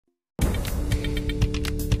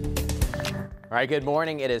All right, good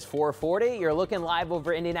morning. It is 4:40. You're looking live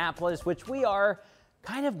over Indianapolis, which we are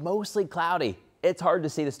kind of mostly cloudy. It's hard to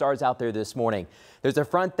see the stars out there this morning. There's a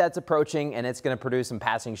front that's approaching, and it's going to produce some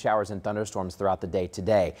passing showers and thunderstorms throughout the day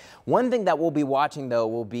today. One thing that we'll be watching, though,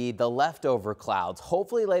 will be the leftover clouds.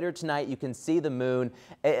 Hopefully later tonight you can see the moon.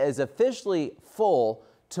 It is officially full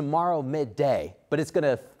tomorrow midday, but it's going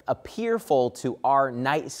to appear full to our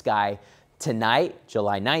night sky tonight,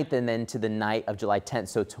 July 9th, and then to the night of July 10th.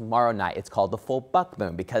 So tomorrow night, it's called the full buck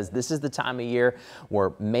moon because this is the time of year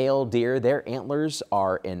where male deer, their antlers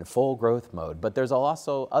are in full growth mode. But there's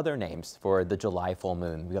also other names for the July full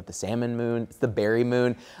moon. We got the salmon moon, it's the berry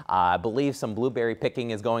moon. I believe some blueberry picking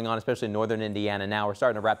is going on, especially in northern Indiana now. We're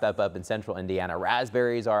starting to wrap that up in central Indiana.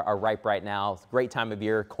 Raspberries are ripe right now. It's a great time of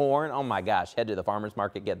year. Corn, oh my gosh, head to the farmer's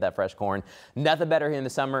market, get that fresh corn. Nothing better here in the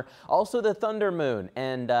summer. Also the thunder moon.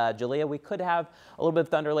 And Julia, we could have a little bit of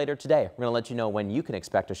thunder later today. We're going to let you know when you can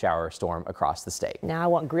expect a shower or storm across the state. Now I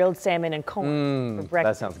want grilled salmon and corn for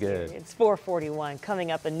breakfast. That sounds good. It's 4:41.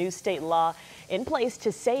 Coming up, a new state law in place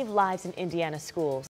to save lives in Indiana schools.